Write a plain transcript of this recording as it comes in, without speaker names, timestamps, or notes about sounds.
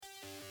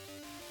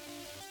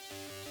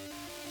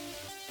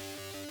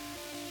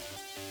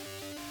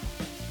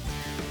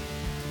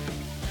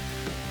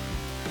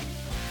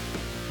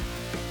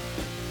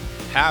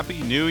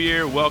Happy New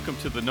Year. Welcome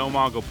to the No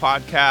Mongo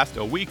Podcast,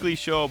 a weekly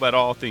show about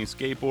all things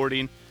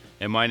skateboarding.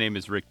 And my name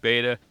is Rick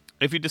Beta.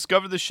 If you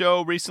discovered the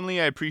show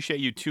recently, I appreciate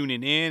you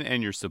tuning in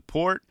and your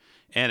support.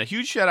 And a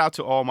huge shout out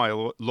to all my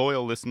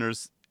loyal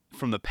listeners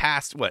from the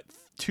past,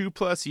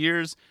 2+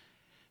 years.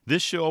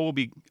 This show will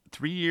be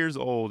 3 years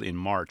old in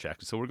March,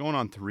 actually. So we're going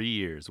on 3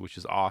 years, which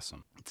is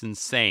awesome. It's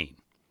insane.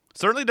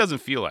 Certainly doesn't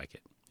feel like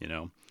it, you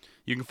know.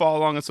 You can follow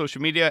along on social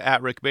media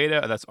at Rick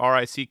Beta. That's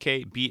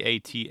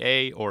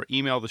RickBata, or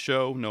email the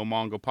show,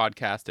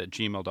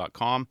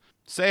 nomongopodcast@gmail.com.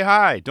 Say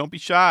hi. Don't be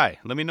shy.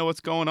 Let me know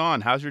what's going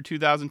on. How's your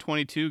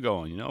 2022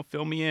 going? You know,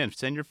 fill me in.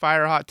 Send your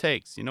fire hot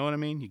takes. You know what I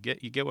mean? You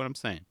get what I'm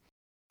saying.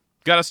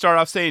 Got to start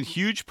off saying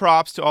huge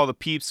props to all the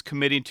peeps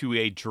committing to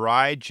a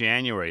dry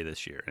January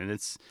this year. And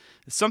it's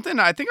something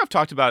I think I've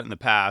talked about in the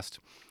past.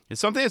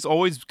 It's something that's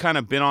always kind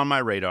of been on my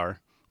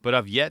radar, but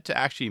I've yet to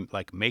actually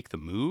make the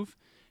move.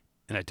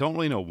 And I don't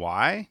really know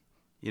why.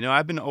 You know,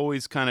 I've been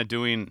always kind of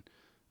doing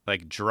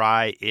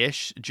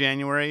dry-ish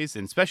Januaries,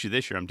 and especially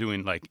this year, I'm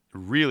doing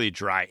really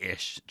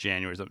dry-ish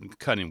Januaries. I'm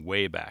cutting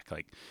way back.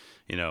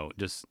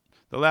 Just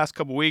the last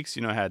couple weeks,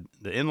 I had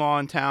the in-law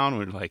in town.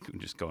 We're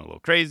just going a little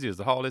crazy. It was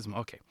the holidays. I'm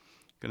okay.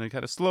 Gonna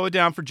kind of slow it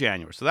down for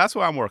January. So that's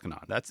what I'm working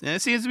on. And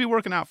it seems to be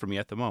working out for me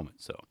at the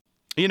moment. So,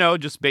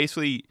 just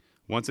basically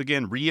once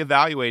again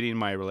reevaluating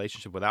my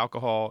relationship with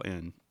alcohol.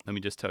 And let me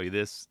just tell you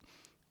this.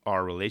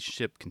 Our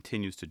relationship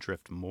continues to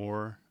drift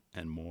more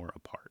and more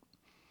apart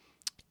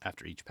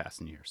after each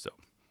passing year. So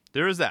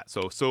there is that.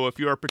 So if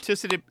you are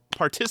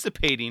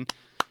participating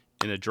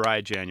in a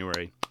dry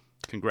January,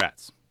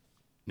 congrats.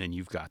 Then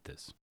you've got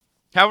this.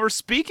 However,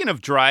 speaking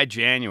of dry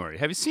January,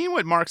 have you seen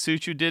what Mark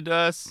Suciu did to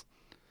us?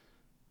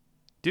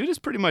 Dude has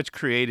pretty much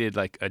created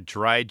a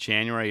dry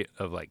January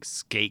of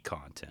skate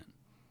content.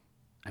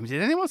 I mean,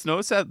 did anyone else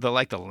notice that the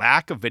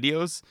lack of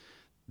videos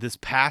this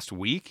past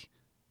week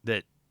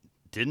that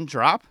didn't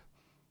drop?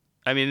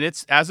 I mean,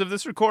 it's as of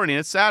this recording,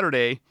 it's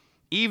Saturday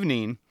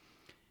evening,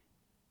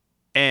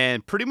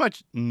 and pretty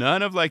much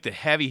none of the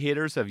heavy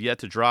hitters have yet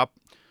to drop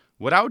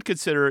what I would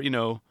consider,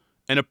 an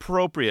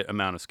appropriate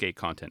amount of skate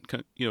content,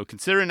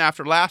 considering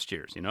after last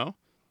year's, I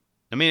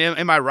mean,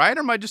 am I right or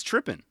am I just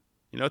tripping?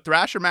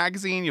 Thrasher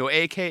Magazine,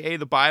 AKA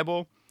the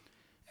Bible,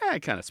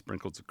 it kind of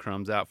sprinkles the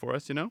crumbs out for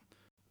us, Transworld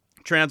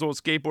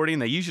Skateboarding,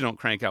 they usually don't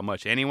crank out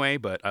much anyway,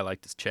 but I like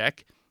to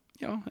check,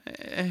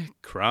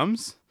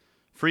 crumbs.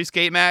 Free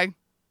Skate Mag,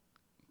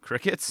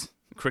 cricket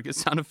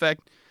sound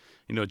effect,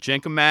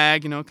 Jenka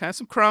Mag, kind of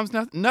some crumbs,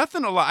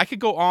 nothing a lot. I could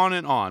go on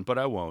and on, but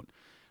I won't.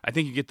 I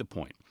think you get the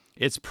point.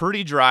 It's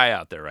pretty dry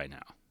out there right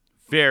now.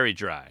 Very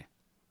dry.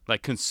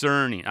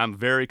 Concerning. I'm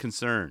very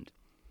concerned.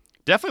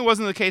 Definitely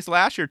wasn't the case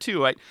last year,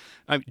 too. I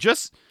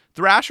just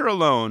Thrasher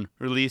alone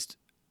released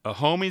a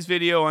Homies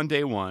video on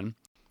day one,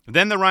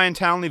 then the Ryan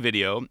Townley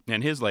video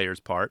and his layers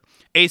part.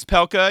 Ace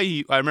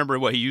Pelka, I remember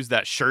he used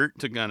that shirt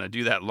to kind of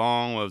do that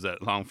long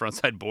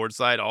frontside board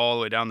slide all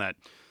the way down that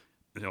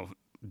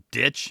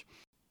ditch.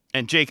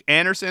 And Jake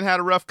Anderson had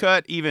a rough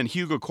cut. Even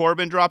Hugo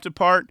Corbin dropped a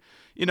part.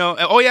 And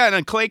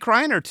then Clay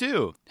Kreiner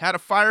too had a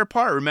fire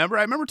part. Remember?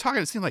 I remember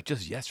talking, it seemed like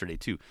just yesterday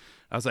too.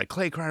 I was like,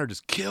 Clay Kreiner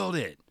just killed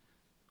it.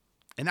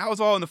 And that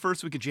was all in the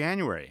first week of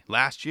January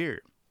last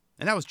year.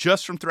 And that was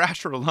just from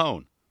Thrasher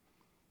alone.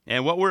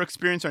 And what we're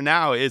experiencing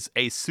now is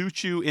a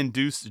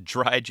Suciu-induced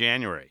dry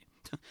January.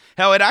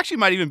 Hell, it actually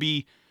might even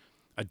be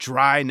a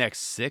dry next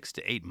 6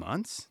 to 8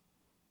 months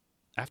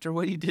after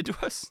what he did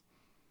to us.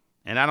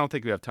 And I don't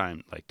think we have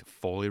time to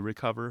fully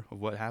recover of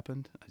what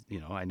happened.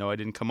 I know I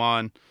didn't come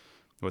on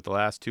with the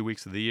last 2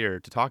 weeks of the year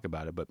to talk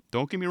about it, but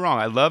don't get me wrong.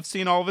 I love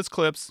seeing all of his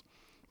clips,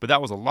 but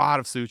that was a lot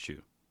of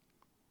Suciu.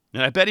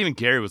 And I bet even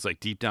Gary was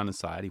deep down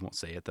inside. He won't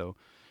say it though.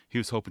 He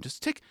was hoping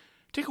just take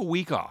a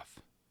week off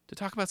to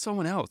talk about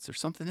someone else or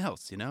something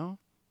else,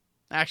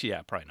 Actually,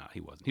 yeah, probably not.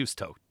 He wasn't. He was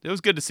stoked. It was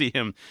good to see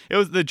him. It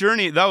was the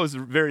journey. It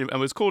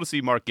was cool to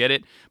see Mark get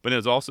it, but it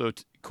was also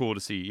cool to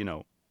see,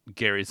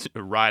 Gary's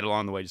ride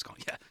along the way just going,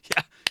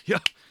 yeah.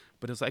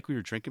 But it was like we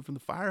were drinking from the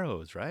fire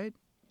hose, right?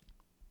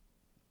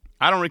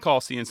 I don't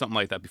recall seeing something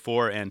like that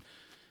before, and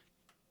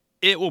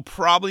it will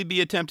probably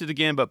be attempted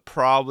again, but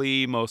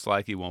probably most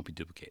likely won't be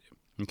duplicated.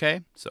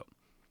 Okay? So,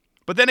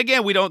 but then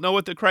again, we don't know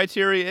what the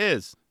criteria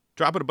is.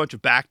 Dropping a bunch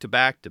of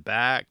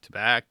back-to-back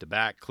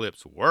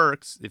clips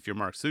works if you're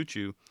Mark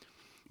Suciu.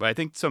 But I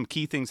think some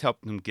key things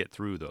helped him get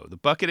through, though. The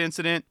bucket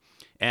incident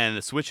and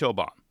the switch hill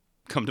bomb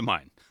come to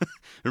mind.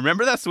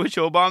 Remember that switch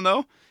hill bomb,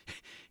 though?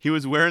 He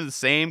was wearing the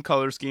same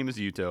color scheme as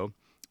Yuto.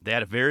 They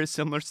had a very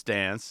similar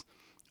stance.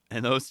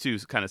 And those two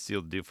kind of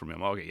sealed the deal for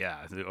him. Okay,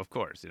 yeah, of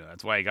course.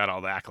 That's why he got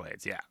all the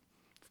accolades. Yeah,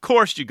 of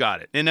course you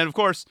got it. And then, of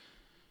course,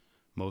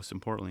 most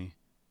importantly,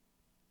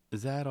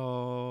 is that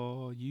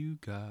all you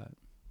got?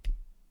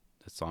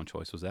 That song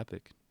choice was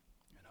epic.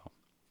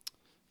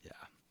 Yeah.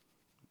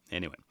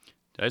 Anyway,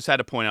 I just had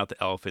to point out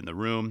the elephant in the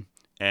room.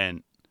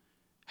 And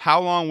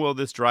how long will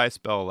this dry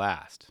spell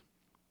last?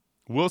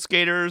 Will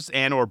skaters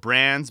and or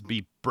brands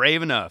be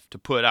brave enough to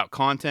put out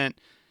content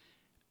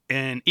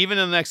and even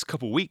in the next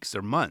couple weeks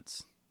or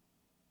months?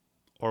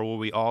 Or will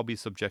we all be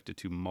subjected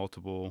to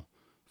multiple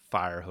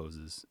fire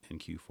hoses in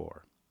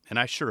Q4. And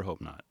I sure hope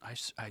not.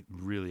 I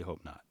really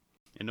hope not.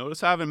 And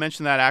notice I haven't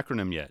mentioned that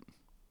acronym yet.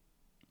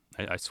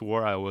 I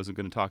swore I wasn't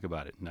going to talk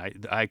about it.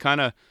 And I kind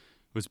of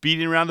was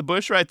beating around the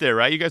bush right there,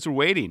 right? You guys were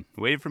waiting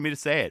for me to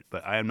say it.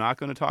 But I am not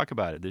going to talk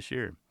about it this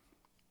year.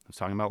 I was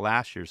talking about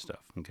last year's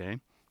stuff, okay?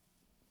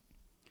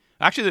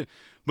 Actually,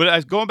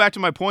 but going back to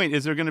my point,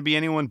 is there going to be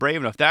anyone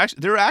brave enough?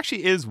 There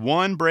actually is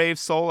one brave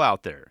soul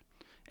out there.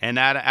 And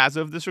that, as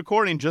of this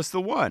recording, just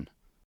the one.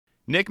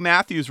 Nick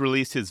Matthews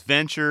released his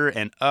Venture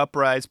and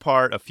Uprise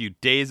part a few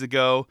days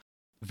ago.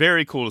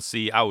 Very cool to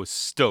see. I was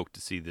stoked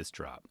to see this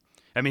drop.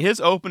 I mean,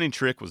 his opening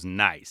trick was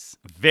nice.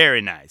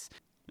 Very nice.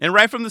 And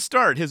right from the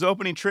start, his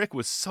opening trick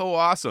was so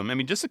awesome. I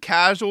mean, just a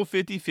casual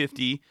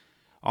 50-50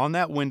 on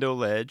that window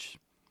ledge.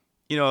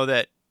 You know,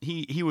 that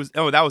he was,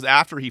 that was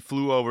after he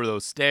flew over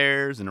those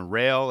stairs and a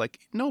rail.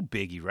 Like, no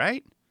biggie,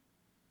 right?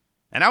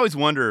 And I always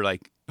wonder,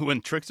 like,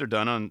 when tricks are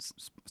done on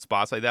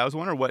spots like that, I was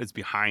wondering what is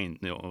behind,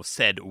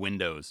 said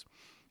windows.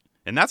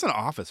 And that's an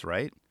office,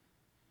 right?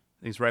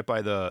 I think it's right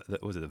by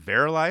was it the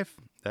Verilife,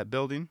 that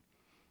building?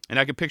 And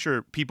I could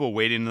picture people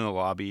waiting in the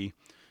lobby.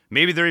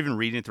 Maybe they're even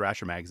reading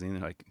Thrasher magazine.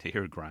 They're like, they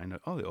hear a grind.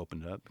 Oh, they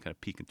opened it up, kind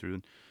of peeking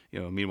through.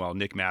 Meanwhile,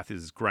 Nick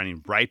Matthews is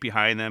grinding right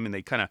behind them, and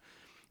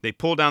they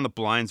pull down the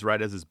blinds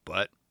right as his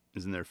butt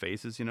is in their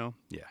faces.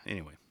 Yeah.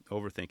 Anyway,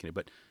 overthinking it,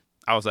 but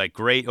I was like,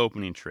 great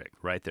opening trick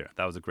right there.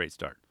 That was a great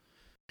start.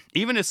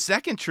 Even his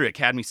second trick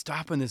had me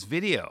stopping this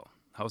video.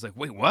 I was like,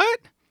 wait, what?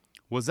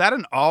 Was that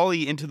an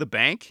ollie into the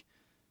bank?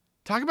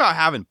 Talk about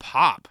having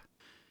pop.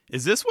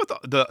 Is this what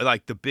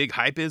the big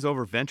hype is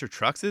over Venture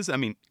trucks is? I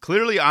mean,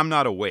 clearly I'm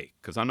not awake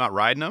because I'm not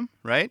riding them,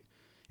 right?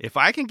 If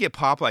I can get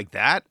pop like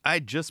that, I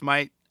just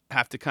might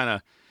have to kind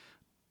of...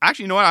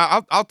 Actually, you know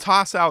what? I'll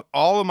toss out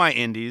all of my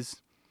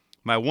indies,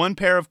 my one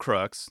pair of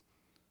Crux,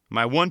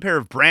 my one pair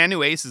of brand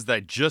new Aces that I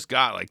just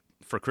got like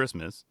for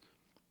Christmas.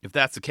 If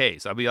that's the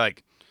case, I'll be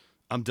like,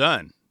 I'm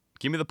done.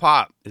 Give me the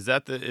pop. Is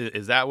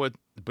that what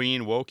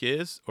being woke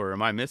is? Or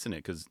am I missing it?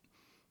 Because,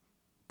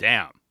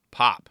 damn,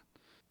 pop.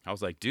 I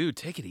was like, dude,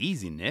 take it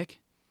easy, Nick.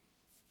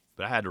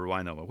 But I had to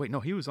rewind that one. Wait, no,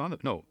 he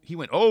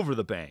went over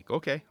the bank.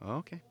 Okay.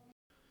 And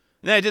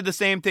then I did the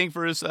same thing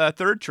for his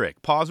third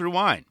trick, pause,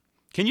 rewind.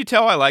 Can you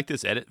tell I like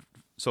this edit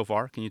so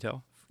far? Can you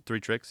tell? 3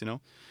 tricks,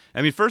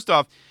 I mean, first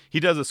off, he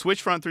does a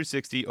switch front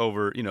 360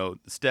 over,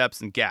 steps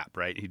and gap,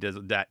 right? He does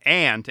that.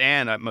 And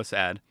I must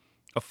add,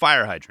 a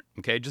fire hydrant,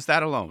 okay? Just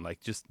that alone. Like,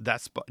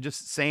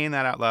 just saying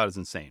that out loud is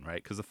insane,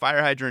 right? Because the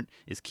fire hydrant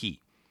is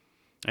key.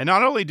 And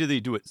not only do they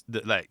do it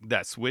like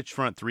that switch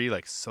front 3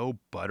 like so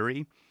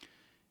buttery,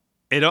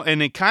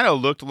 it kind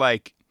of looked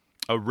like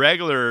a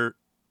regular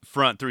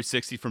front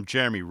 360 from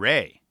Jeremy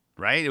Ray,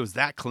 right? It was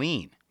that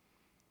clean.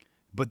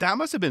 But that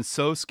must have been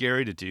so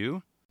scary to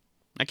do.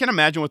 I can't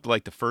imagine what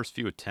the first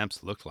few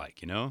attempts looked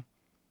like,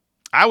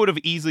 I would have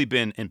easily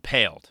been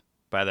impaled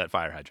by that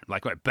fire hydrant.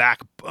 Like my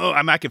back,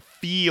 I could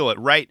feel it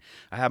right.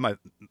 I have my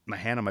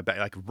hand on my back,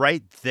 like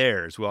right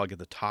there as well. I get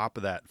the top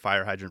of that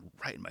fire hydrant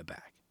right in my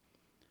back.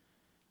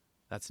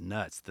 That's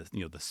nuts.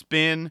 The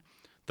spin,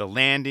 the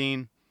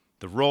landing,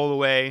 the roll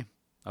away.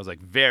 I was like,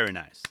 very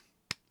nice.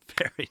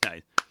 Very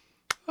nice.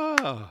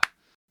 Oh.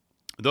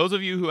 Those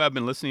of you who have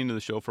been listening to the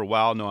show for a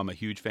while know I'm a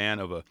huge fan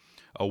of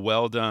a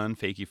well-done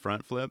fakie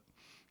front flip.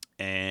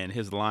 And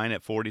his line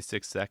at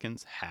 46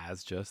 seconds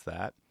has just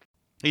that.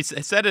 He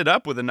set it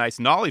up with a nice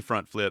nollie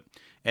front flip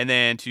and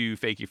then 2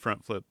 fakie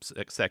front flips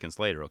seconds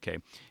later, okay?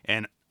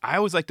 And I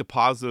always like to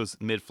pause those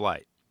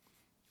mid-flight.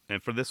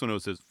 And for this one, it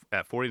was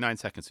at 49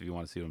 seconds if you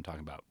want to see what I'm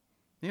talking about.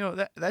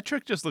 That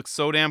trick just looks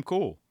so damn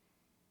cool.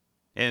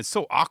 And it's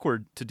so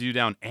awkward to do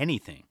down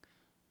anything.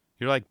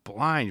 You're like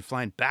blind. You're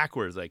flying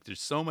backwards. Like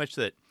there's so much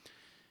that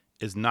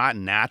is not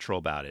natural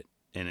about it.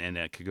 And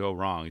that could go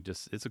wrong.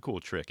 It's a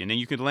cool trick. And then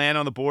you could land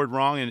on the board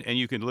wrong and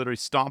you can literally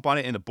stomp on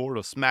it and the board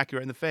will smack you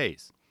right in the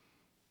face.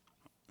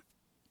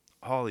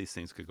 All these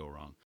things could go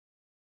wrong.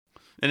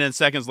 And then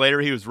seconds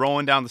later, he was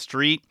rolling down the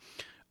street.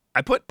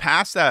 I put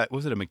past that,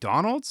 was it a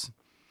McDonald's?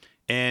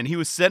 And he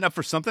was setting up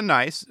for something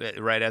nice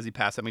right as he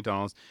passed that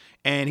McDonald's.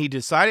 And he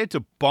decided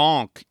to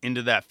bonk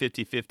into that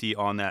 50-50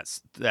 on that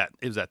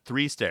it was that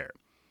 3-stair.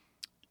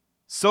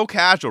 So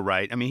casual,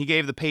 right? I mean, he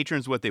gave the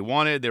patrons what they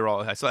wanted.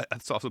 I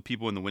saw some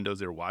people in the windows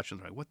they were watching.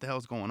 They're like, what the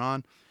hell's going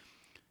on?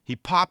 He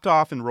popped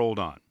off and rolled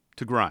on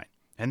to grind.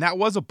 And that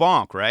was a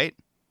bonk, right?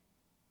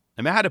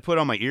 I mean, I had to put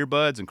on my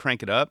earbuds and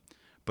crank it up.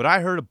 But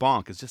I heard a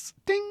bonk. It's just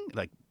ding,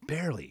 like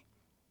barely.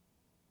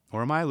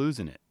 Or am I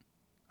losing it?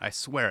 I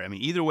swear. I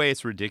mean, either way,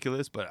 it's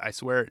ridiculous. But I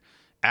swear,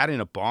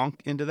 adding a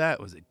bonk into that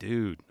was like,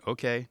 dude,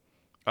 okay.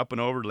 Up and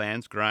over,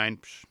 lands,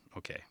 grind. Psh,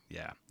 okay,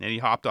 yeah. And he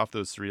hopped off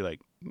those 3 like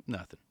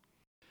nothing.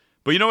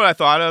 But you know what I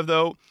thought of,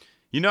 though?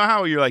 You know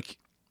how you're like,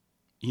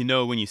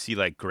 when you see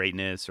like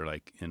greatness or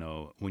like,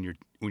 when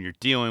you're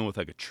dealing with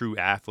like a true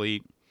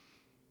athlete,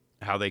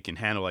 how they can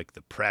handle like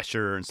the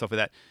pressure and stuff like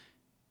that.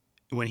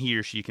 When he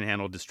or she can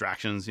handle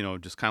distractions,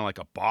 just kind of like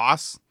a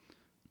boss.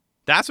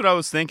 That's what I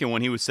was thinking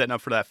when he was setting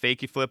up for that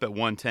fakie flip at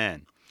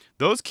 110.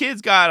 Those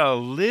kids got a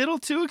little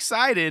too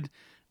excited,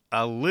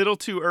 a little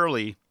too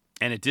early,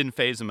 And it didn't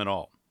faze them at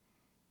all.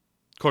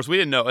 Of course, we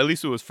didn't know. At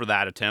least it was for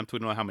that attempt. We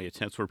don't know how many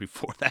attempts were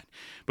before that.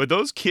 But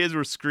those kids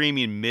were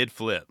screaming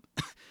mid-flip.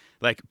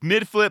 Like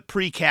mid-flip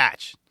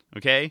pre-catch.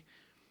 Okay?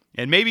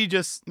 And maybe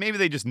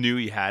they just knew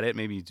he had it.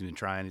 Maybe he's been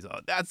trying. He's like,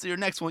 oh, that's your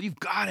next one. You've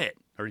got it.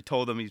 Or he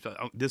told them,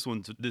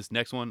 this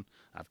next one,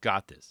 I've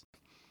got this.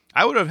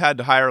 I would have had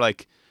to hire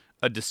like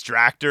a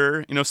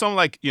distractor, someone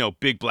like,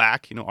 Big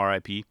Black,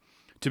 RIP,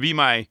 to be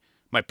my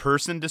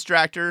person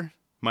distractor,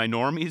 my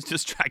normies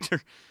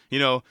distractor.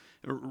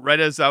 Right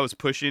as I was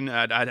pushing,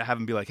 I'd have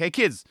him be like, hey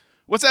kids,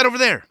 what's that over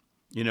there?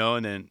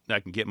 And then I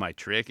can get my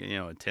trick,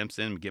 attempts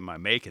in, get my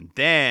make, and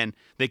then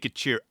they could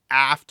cheer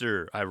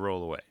after I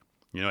roll away.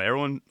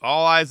 Everyone,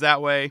 all eyes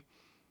that way,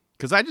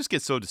 because I just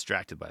get so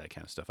distracted by that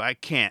kind of stuff. I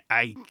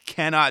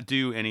cannot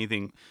do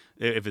anything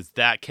if it's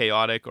that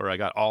chaotic or I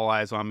got all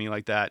eyes on me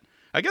like that.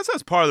 I guess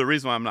that's part of the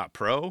reason why I'm not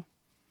pro.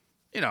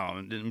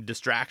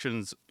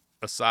 Distractions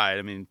aside,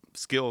 I mean,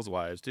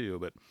 skills-wise too,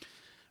 but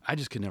I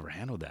just could never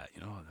handle that.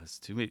 That's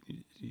too many.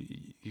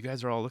 You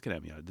guys are all looking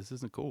at me. This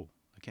isn't cool.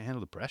 I can't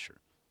handle the pressure.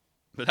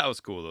 But that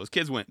was cool. Those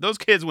kids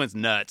went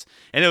nuts,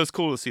 and it was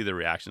cool to see their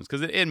reactions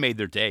because it made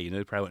their day.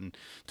 They probably went and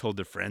told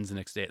their friends the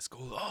next day at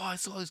school, "Oh, I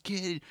saw this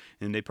kid,"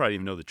 and they probably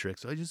even know the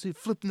tricks. So I just see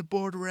flipping the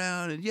board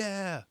around, and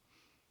yeah.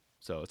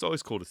 So it's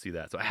always cool to see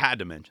that. So I had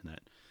to mention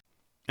that.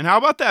 And how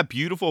about that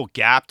beautiful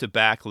gap to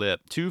back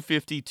lip,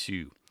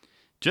 252?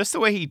 Just the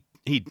way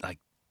he like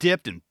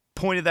dipped and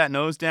pointed that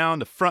nose down.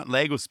 The front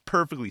leg was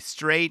perfectly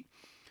straight.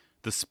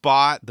 The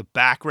spot, the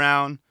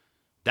background,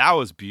 that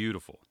was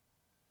beautiful,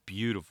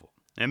 beautiful.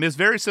 And it's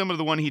very similar to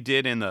the one he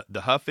did in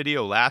the Huff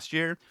video last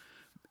year.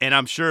 And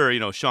I'm sure,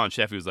 Sean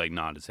Sheffy was like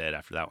nodding his head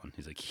after that one.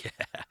 He's like,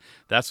 yeah,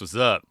 that's what's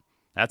up.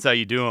 That's how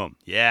you do them.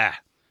 Yeah.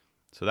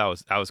 So that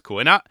was cool.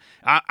 And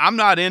I'm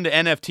not into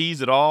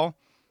NFTs at all,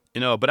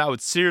 but I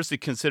would seriously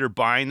consider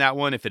buying that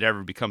one if it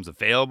ever becomes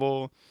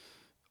available.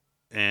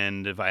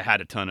 And if I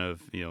had a ton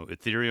of,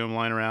 Ethereum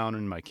lying around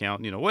in my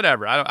account,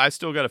 whatever. I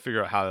still got to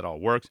figure out how that all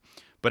works.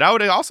 But I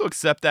would also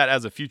accept that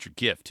as a future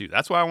gift too.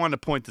 That's why I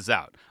wanted to point this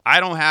out. I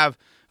don't have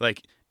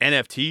like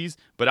NFTs,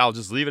 but I'll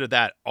just leave it at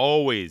that.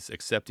 Always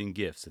accepting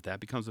gifts. If that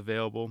becomes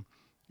available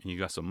and you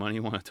got some money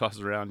you want to toss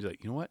around, you're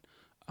like, you know what?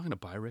 I'm going to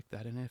buy Rick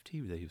that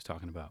NFT that he was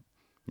talking about.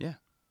 Yeah.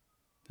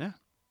 Yeah.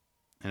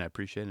 And I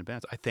appreciate it in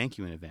advance. I thank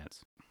you in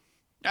advance.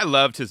 I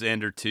loved his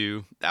ender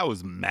too. That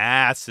was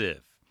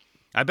massive.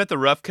 I bet the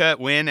rough cut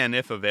win and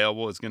if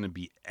available is going to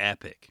be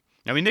epic.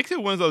 I mean, Nick's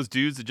one of those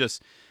dudes that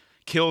just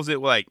kills it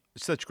with like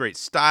such great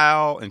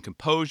style and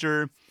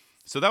composure.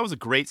 So that was a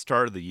great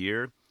start of the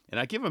year. And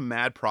I give him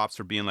mad props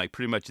for being like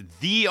pretty much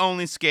the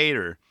only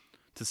skater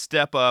to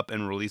step up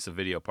and release a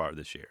video part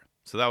this year.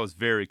 So that was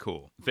very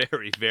cool.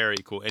 Very, very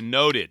cool. And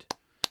noted.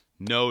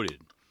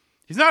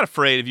 He's not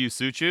afraid of you,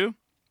 Suchu.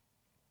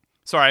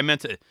 Sorry, I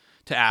meant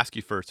to ask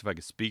you first if I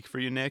could speak for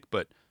you, Nick,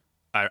 but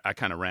I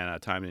kind of ran out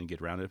of time and didn't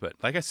get around to it. But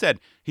like I said,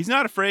 he's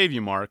not afraid of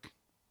you, Mark.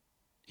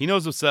 He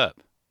knows what's up.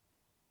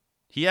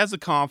 He has the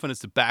confidence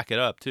to back it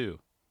up, too.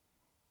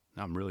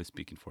 Now I'm really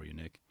speaking for you,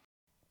 Nick.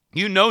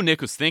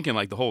 Nick was thinking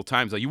like the whole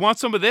time. He's like, you want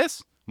some of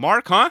this?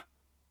 Mark, huh?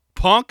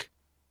 Punk?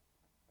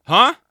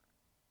 Huh?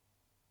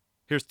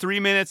 Here's 3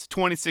 minutes,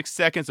 26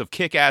 seconds of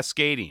kick-ass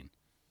skating.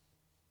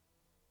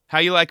 How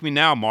you like me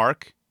now,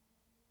 Mark?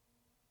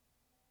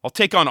 I'll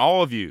take on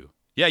all of you.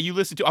 Yeah,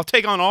 I'll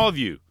take on all of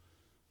you.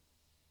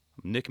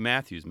 I'm Nick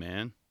Matthews,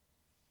 man.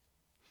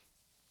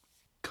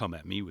 Come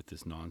at me with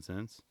this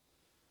nonsense.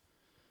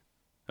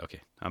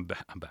 Okay, I'm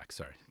back.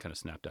 Sorry, kind of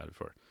snapped out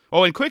before.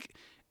 Oh, and quick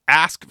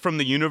ask from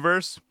the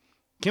universe.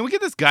 Can we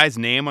get this guy's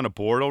name on a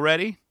board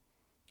already?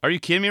 Are you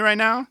kidding me right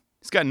now?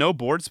 He's got no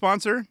board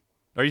sponsor?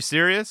 Are you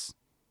serious?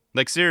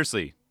 Like,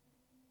 seriously.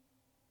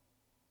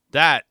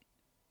 That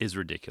is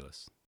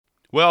ridiculous.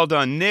 Well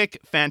done, Nick.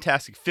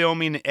 Fantastic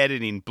filming and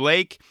editing.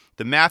 Blake,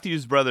 the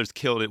Matthews brothers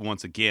killed it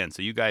once again.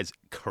 So you guys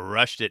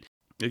crushed it.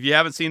 If you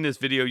haven't seen this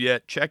video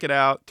yet, check it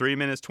out. 3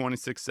 minutes,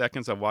 26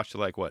 seconds. I've watched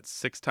it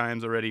 6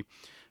 times already.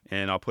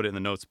 And I'll put it in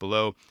the notes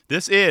below.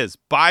 This is,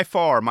 by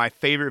far, my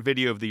favorite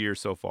video of the year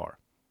so far.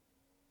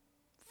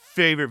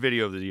 Favorite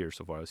video of the year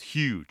so far. It was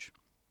huge.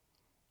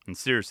 And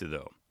seriously,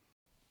 though.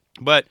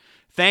 But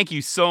thank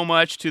you so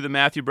much to the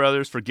Matthew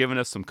brothers for giving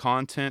us some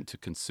content to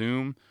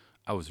consume.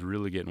 I was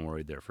really getting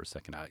worried there for a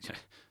second.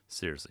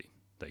 Seriously.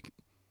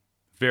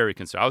 Very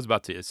concerned. I was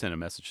about to send a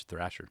message to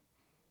Thrasher.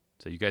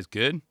 So, you guys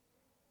good?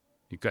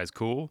 You guys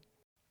cool?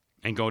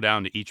 And go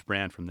down to each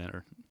brand from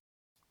there.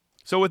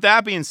 So with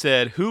that being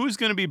said, who's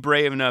going to be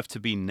brave enough to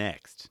be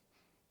next?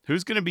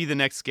 Who's going to be the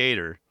next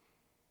skater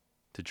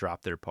to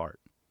drop their part?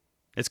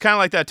 It's kind of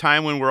like that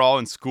time when we're all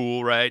in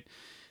school, right?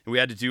 And we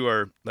had to do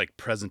our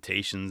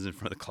presentations in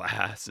front of the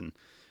class, and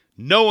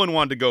no one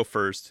wanted to go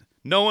first.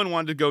 No one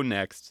wanted to go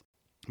next.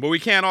 But we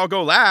can't all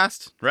go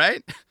last,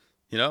 right?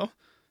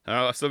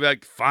 I'll still be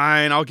like,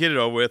 fine, I'll get it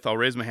over with. I'll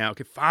raise my hand.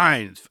 Okay,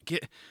 fine.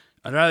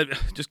 I'd rather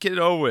just get it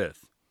over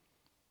with.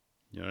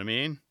 You know what I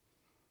mean?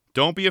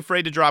 Don't be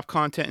afraid to drop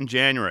content in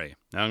January.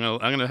 I'm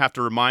gonna have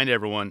to remind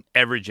everyone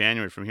every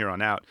January from here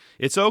on out.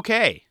 It's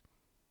okay.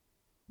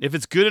 If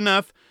it's good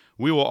enough,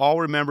 We will all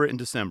remember it in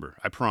December.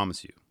 I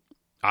promise you.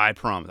 I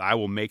promise. I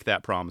will make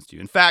that promise to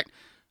you. In fact,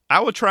 I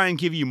will try and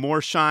give you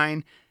more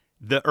shine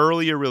the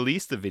earlier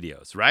release the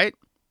videos, right?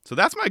 So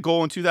that's my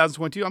goal in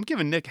 2022. I'm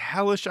giving Nick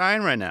hella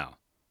shine right now.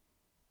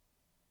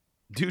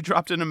 Dude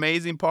dropped an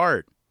amazing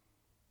part.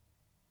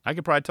 I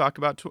could probably talk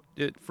about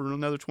it for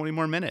another 20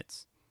 more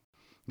minutes.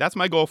 That's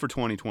my goal for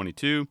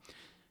 2022.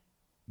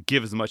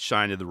 Give as much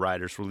shine to the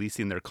writers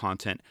releasing their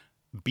content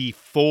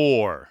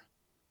before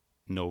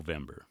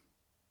November.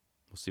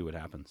 We'll see what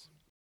happens.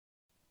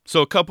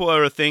 So a couple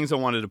other things I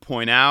wanted to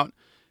point out.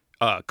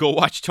 Go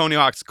watch Tony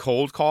Hawk's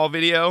Cold Call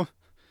video.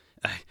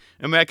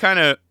 I kind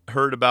of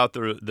heard about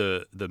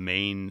the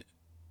main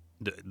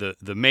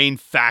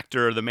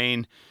factor, the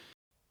main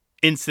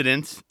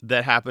incident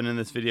that happened in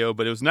this video,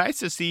 but it was nice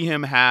to see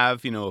him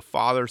have, a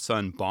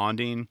father-son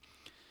bonding.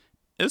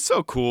 It's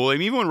so cool. I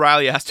mean, even when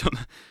Riley asked him,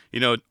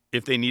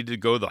 if they needed to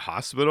go to the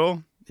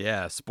hospital,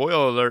 yeah,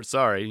 spoiler alert,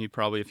 sorry. You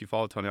probably, if you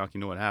follow Tony Hawk, you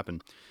know what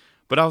happened.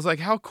 But I was like,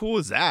 how cool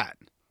is that?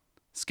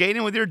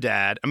 Skating with your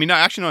dad. I mean,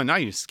 not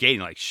even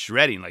skating, like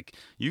shredding. Like,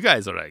 you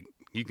guys are like,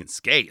 you can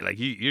skate. Like,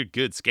 you're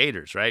good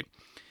skaters, right?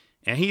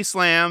 And he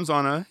slams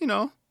on a,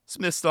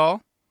 Smith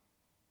stall,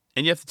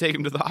 and you have to take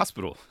him to the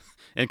hospital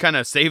and kind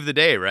of save the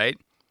day, right?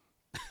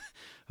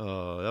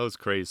 Oh, that was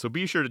crazy. So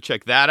be sure to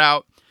check that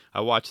out.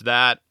 I watched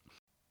that.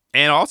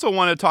 And also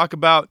want to talk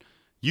about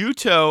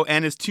Yuto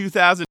and his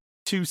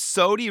 2002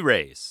 SOTY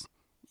race.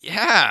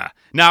 Yeah.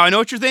 Now, I know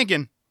what you're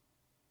thinking.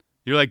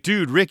 You're like,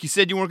 dude, Rick, you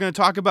said you weren't going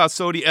to talk about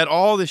SOTY at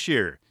all this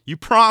year. You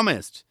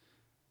promised.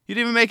 You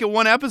didn't even make it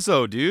one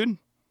episode, dude.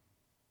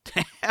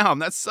 Damn,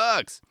 that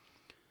sucks.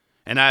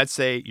 And I'd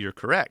say you're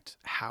correct.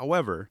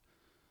 However,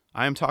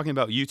 I am talking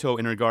about Yuto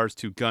in regards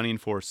to gunning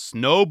for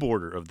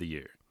Snowboarder of the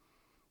Year.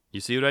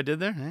 You see what I did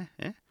there?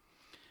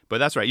 But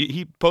that's right.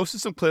 He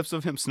posted some clips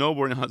of him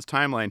snowboarding on his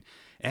timeline,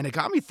 and it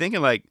got me thinking,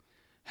 like,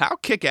 how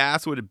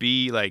kick-ass would it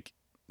be, like,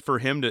 for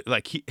him to,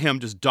 like, him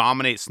just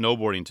dominate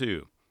snowboarding,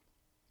 too?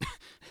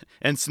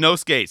 And snow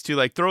skates, too.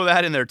 Like, throw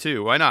that in there,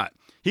 too. Why not?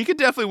 He could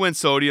definitely win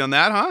SOTY on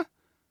that, huh?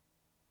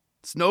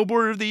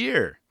 Snowboarder of the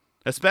Year.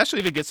 Especially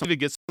if he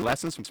gets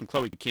lessons from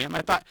Chloe Kim.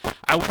 I thought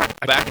I went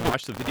back and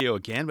watched the video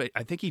again, but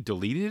I think he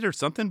deleted it or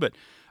something. But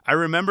I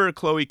remember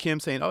Chloe Kim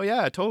saying, "Oh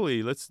yeah,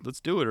 totally, let's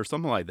do it," or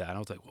something like that. And I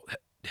was like, "Well,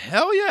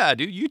 hell yeah,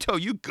 dude, Yuto,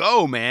 you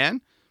go,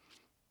 man.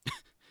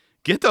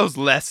 Get those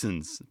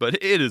lessons." But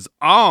it is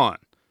on.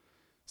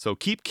 So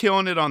keep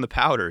killing it on the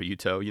powder,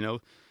 Yuto.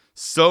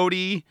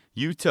 SOTY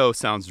Yuto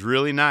sounds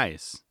really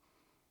nice.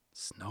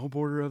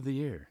 Snowboarder of the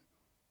Year.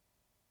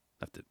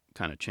 Have to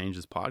kind of change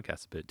his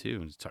podcast a bit too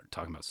and start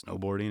talking about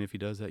snowboarding if he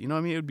does that. It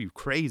would be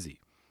crazy,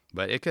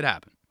 but it could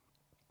happen.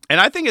 And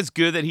I think it's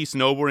good that he's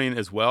snowboarding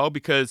as well,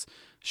 because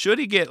should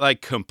he get like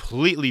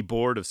completely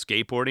bored of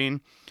skateboarding,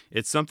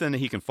 it's something that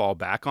he can fall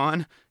back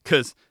on.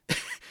 Because,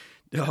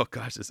 oh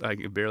gosh, I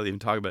can barely even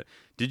talk about it.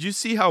 Did you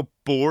see how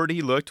bored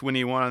he looked when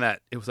he went on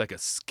that? It was like a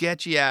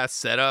sketchy ass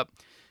setup.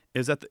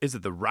 Is it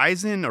the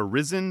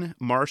Risen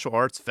Martial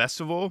Arts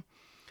Festival?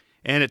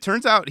 And it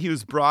turns out he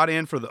was brought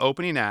in for the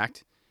opening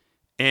act.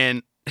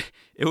 And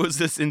it was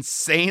this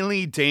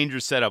insanely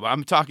dangerous setup.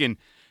 I'm talking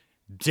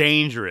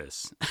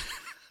dangerous.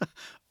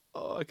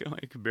 Oh, I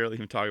can barely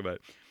even talk about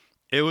it.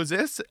 It was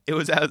as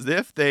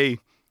if they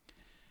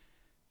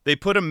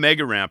put a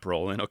mega ramp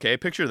roll in. Okay,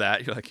 picture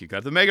that. You're like, you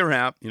got the mega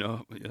ramp,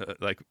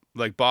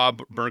 like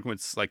Bob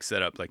Berkman's like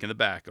setup, like in the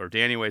back, or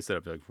Danny Way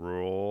setup, like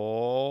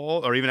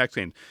roll, or even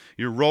actually,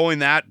 you're rolling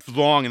that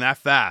long and that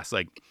fast,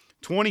 like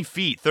 20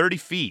 feet, 30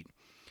 feet.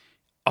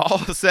 All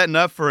setting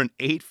up for an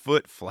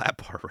 8-foot flat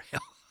bar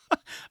rail.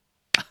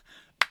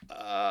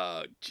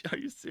 Are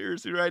you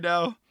seriously right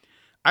now?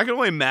 I can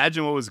only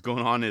imagine what was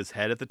going on in his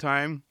head at the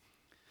time.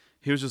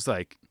 He was just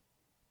like,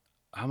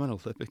 I'm an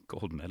Olympic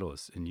gold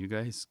medalist, and you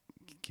guys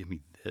give me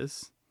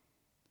this?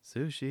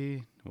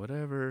 Sushi,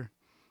 whatever.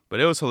 But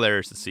it was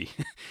hilarious to see.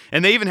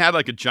 And they even had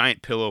like a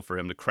giant pillow for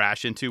him to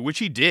crash into, which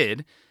he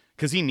did,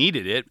 because he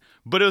needed it.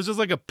 But it was just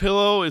like a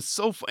pillow. It's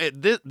so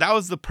that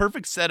was the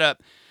perfect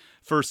setup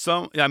for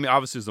some. I mean,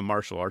 obviously it was a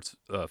martial arts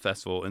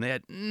festival, and they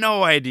had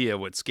no idea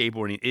what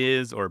skateboarding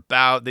is or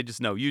about. They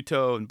just know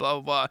Yuto and blah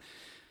blah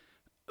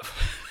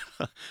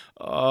blah.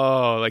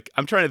 Oh, like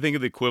I'm trying to think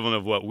of the equivalent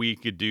of what we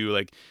could do.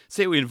 Like,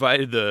 say we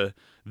invited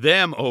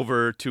them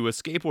over to a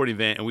skateboarding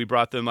event, and we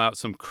brought them out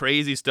some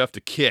crazy stuff to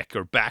kick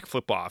or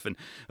backflip off, and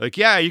like,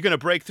 yeah, you're gonna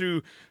break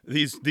through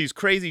these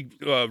crazy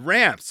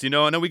ramps, And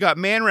then we got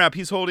Man Ramp.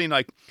 He's holding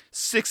like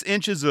 6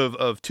 inches of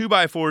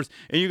 2x4s,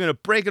 and you're gonna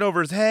break it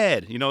over his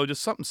head,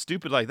 just something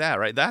stupid like that,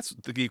 right? That's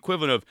the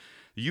equivalent of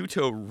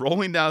Yuto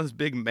rolling down this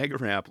big mega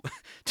ramp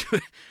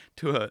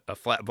to a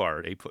flat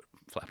bar, 8-foot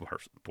flat bar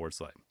board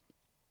slide.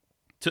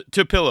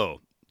 To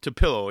pillow,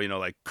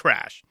 like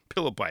crash,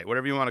 pillow bite,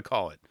 whatever you want to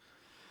call it.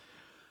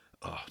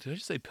 Oh, did I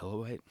just say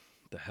pillow bite?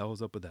 The hell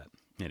is up with that?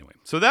 Anyway,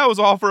 so that was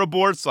all for a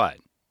board slide,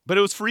 but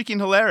it was freaking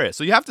hilarious.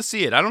 So you have to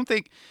see it. I don't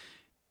think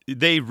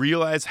they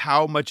realize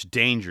how much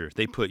danger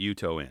they put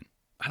Yuto in.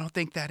 I don't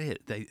think that is.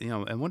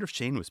 I wonder if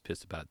Shane was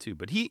pissed about it too.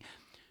 But he,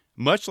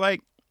 much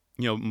like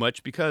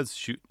much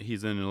because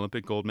he's an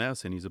Olympic gold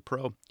medalist and he's a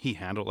pro. He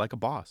handled it like a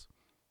boss.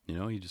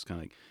 He just kind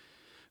of like,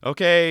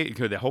 okay.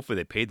 Hopefully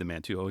they paid the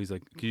man too. Oh, he's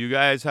like, can you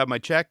guys have my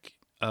check?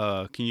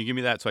 Can you give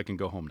me that so I can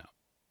go home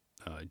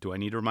now? Do I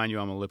need to remind you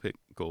I'm an Olympic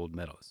gold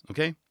medalist?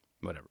 Okay,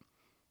 whatever.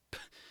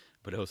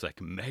 But it was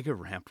like mega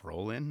ramp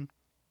roll in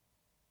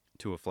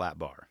to a flat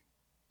bar.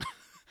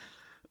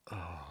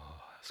 Oh,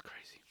 that's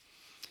crazy.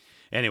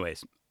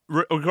 Anyways,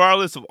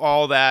 regardless of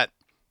all that,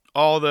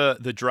 all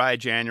the dry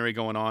January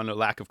going on, the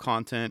lack of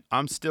content,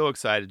 I'm still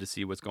excited to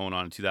see what's going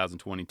on in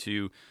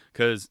 2022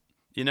 because,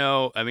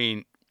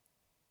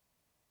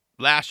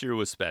 last year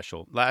was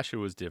special. Last year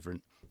was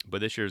different,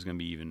 but this year is going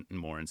to be even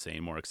more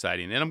insane, more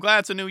exciting. And I'm glad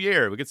it's a new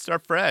year. We get to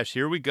start fresh.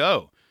 Here we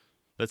go.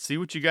 Let's see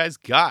what you guys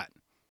got.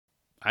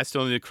 I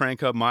still need to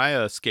crank up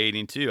my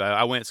skating too.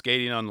 I went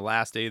skating on the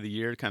last day of the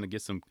year to kind of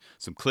get some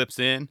clips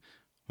in.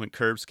 Went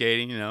curb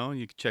skating, you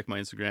can check my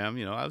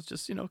Instagram. I was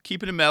just,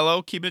 keeping it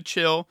mellow, keeping it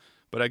chill,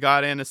 but I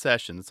got in a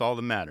session. That's all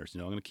that matters.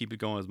 I'm going to keep it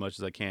going as much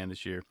as I can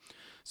this year.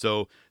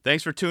 So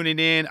thanks for tuning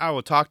in. I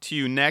will talk to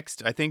you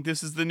next. I think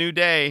this is the new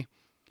day.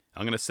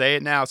 I'm going to say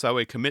it now so I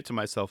would commit to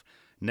myself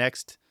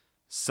next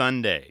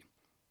Sunday.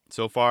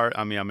 So far,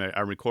 I'm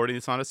recording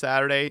this on a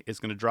Saturday. It's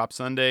going to drop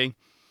Sunday.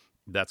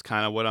 That's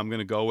kind of what I'm going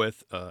to go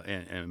with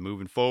and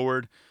moving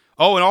forward.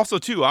 Oh, and also,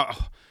 too,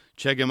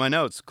 checking my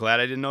notes. Glad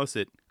I didn't notice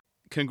it.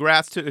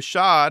 Congrats to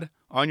Ishad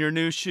on your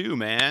new shoe,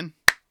 man.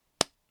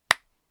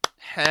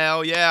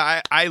 Hell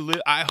yeah.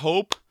 I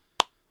hope,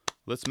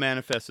 let's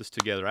manifest this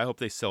together. I hope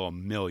they sell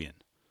 1 million.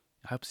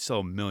 I hope they sell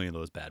 1 million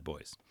of those bad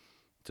boys.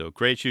 So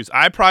great shoes.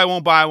 I probably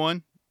won't buy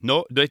one.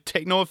 No,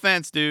 take no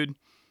offense, dude.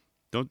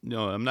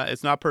 I'm not.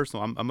 It's not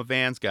personal. I'm a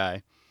Vans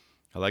guy.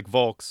 I like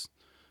Volks,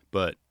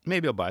 but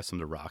maybe I'll buy some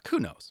to rock. Who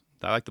knows?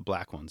 I like the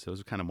black ones.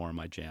 Those are kind of more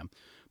my jam.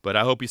 But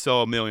I hope you sell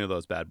 1 million of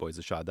those bad boys,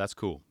 Ishad. That's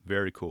cool.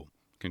 Very cool.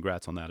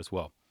 Congrats on that as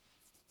well.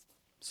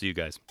 See you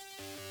guys.